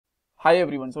Hi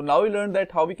everyone, so now we learned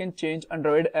that how we can change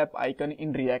Android app icon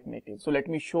in React Native. So let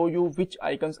me show you which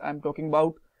icons I'm talking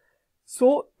about.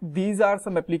 So these are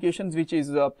some applications which is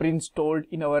pre-installed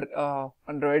in our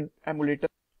Android emulator.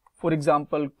 For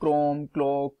example, Chrome,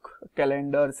 Clock,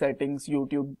 Calendar, Settings,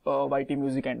 YouTube, YT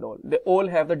Music and all. They all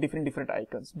have the different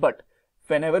icons. But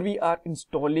whenever we are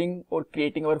installing or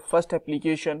creating our first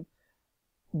application,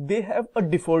 they have a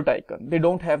default icon. They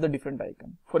don't have the different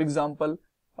icon. For example,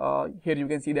 here you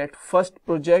can see that first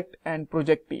project and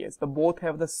project TS, the both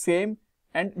have the same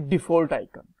and default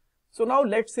icon. So now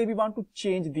let's say we want to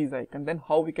change these icons, then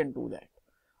how we can do that?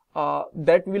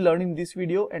 That we learn in this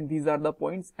video, and these are the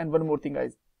points. And one more thing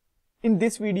guys, in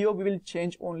this video we will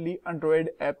change only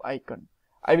Android app icon.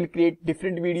 I will create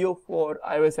different video for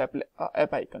iOS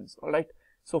app icons. Alright.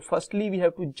 So firstly we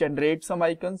have to generate some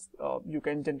icons. You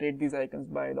can generate these icons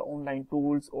by the online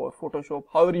tools or Photoshop,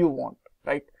 however you want,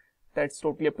 right? That's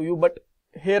totally up to you, but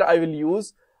here I will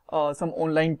use some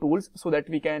online tools so that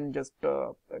we can just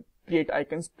create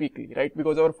icons quickly, right?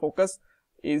 Because our focus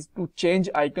is to change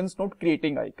icons, not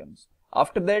creating icons.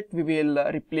 After that we will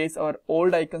replace our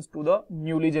old icons to the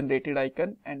newly generated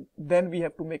icon, and then we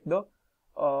have to make the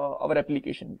our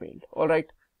application build. All right,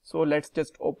 so let's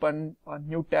just open a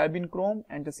new tab in Chrome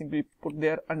and just simply put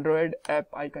there Android app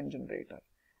icon generator,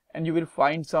 and you will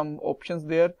find some options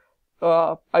there.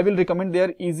 I will recommend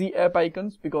their easy app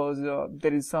icons because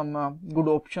there is some good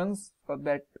options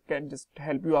that can just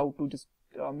help you out to just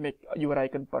make your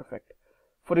icon perfect.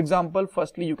 For example,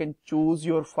 firstly you can choose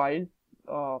your file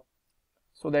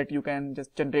so that you can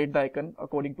just generate the icon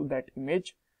according to that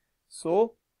image.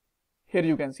 So here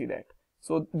you can see that.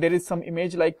 So there is some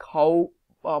image like how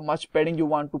much padding you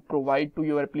want to provide to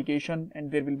your application,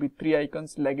 and there will be 3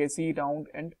 icons: legacy, round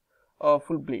and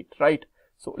full bleed, right?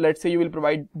 So let's say you will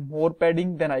provide more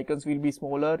padding, then icons will be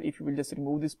smaller. If you will just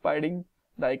remove this padding,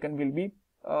 the icon will be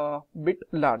bit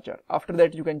larger. After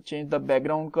that you can change the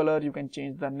background color, you can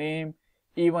change the name.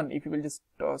 Even if you will just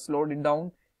slow it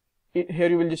down,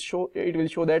 here you will just show, it will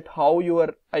show that how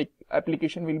your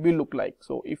application will be look like.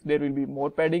 So if there will be more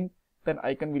padding, then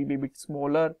icon will be a bit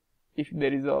smaller. If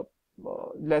there is a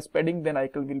less padding, then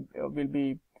icon will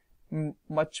be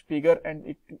much bigger, and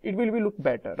it will be look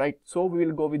better, right? So we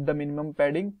will go with the minimum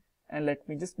padding, and let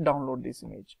me just download this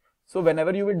image. So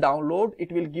whenever you will download,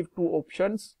 it will give 2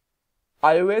 options: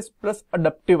 iOS plus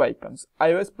adaptive icons,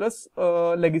 iOS plus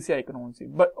legacy icon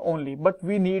only, but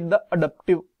we need the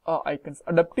adaptive icons.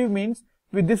 Adaptive means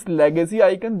with this legacy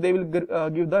icon they will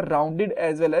give the rounded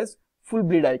as well as full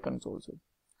bleed icons also.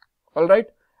 All right.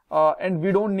 And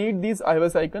we don't need these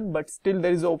iOS icon, but still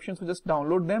there is an option, so just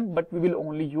download them, but we will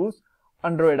only use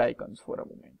Android icons for a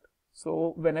moment.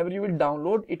 So whenever you will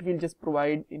download, it will just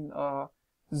provide in a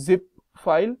zip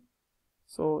file.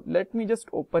 So let me just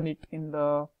open it in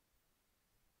the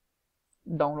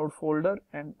download folder,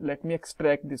 and let me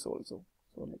extract this also.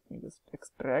 So let me just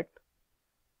extract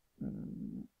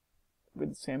with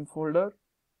the same folder.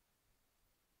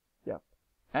 Yeah.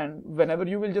 And whenever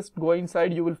you will just go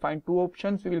inside, you will find 2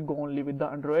 options. We will go only with the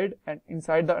Android, and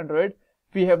inside the Android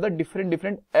we have the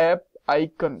different app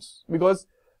icons, because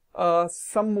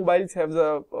some mobiles have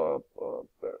the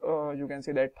you can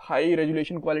say that high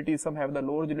resolution qualities, some have the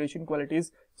low resolution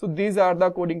qualities. So these are the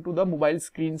according to the mobile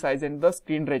screen size and the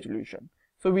screen resolution.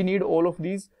 So we need all of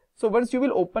these. So once you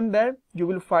will open that, you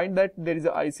will find that there is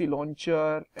a IC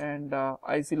launcher and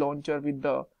IC launcher with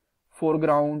the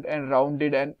foreground and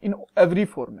rounded and in every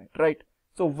format, right?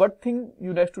 So what thing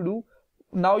you have to do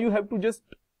now, you have to just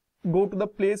go to the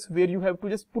place where you have to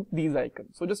just put these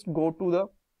icons. So just go to the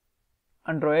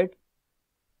Android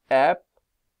app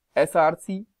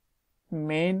src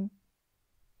main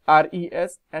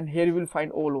res, and here you will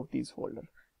find all of these folders.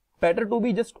 Better to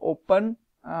be just open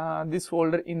this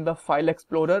folder in the file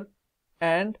explorer,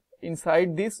 and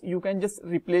inside this you can just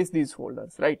replace these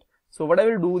folders, right? So what I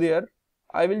will do there,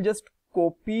 I will just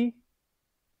copy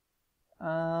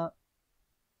some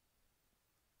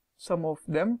of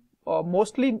them.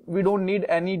 Mostly we don't need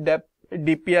any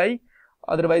DPI,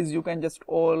 otherwise you can just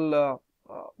all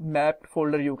mapped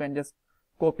folder you can just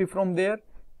copy from there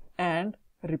and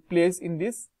replace in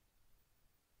this,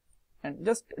 and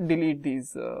just delete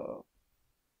these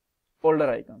older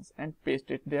icons and paste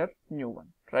it there, new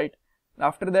one, right?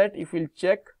 After that if we'll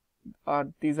check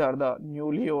these are the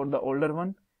newly or the older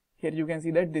one, here you can see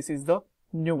that this is the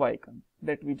new icon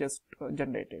that we just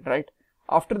generated, right?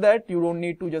 After that you don't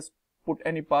need to just put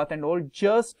any path and all,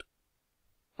 just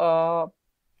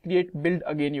build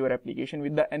again your application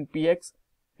with the npx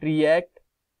react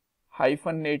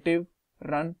 -native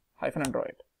run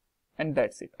 -android, and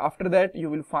that's it. After that you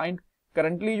will find,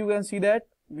 currently you can see that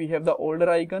we have the older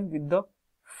icon with the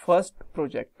first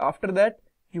project. After that,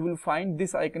 you will find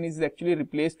this icon is actually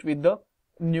replaced with the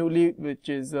newly, which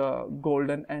is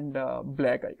golden and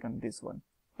black icon, this one.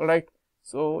 Alright,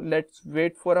 so let's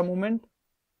wait for a moment.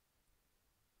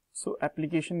 So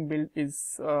application build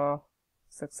is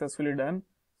successfully done.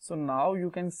 So now you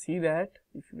can see that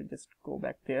if you just go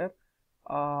back there,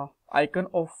 icon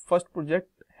of first project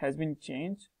has been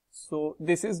changed. So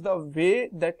this is the way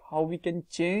that how we can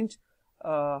change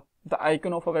the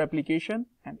icon of our application,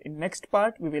 and in next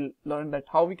part we will learn that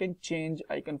how we can change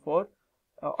icon for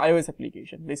iOS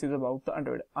application. This is about the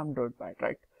Android part,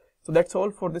 right? So that's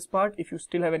all for this part. If you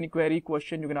still have any query,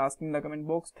 question, you can ask me in the comment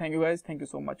box. Thank you guys. Thank you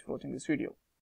so much for watching this video.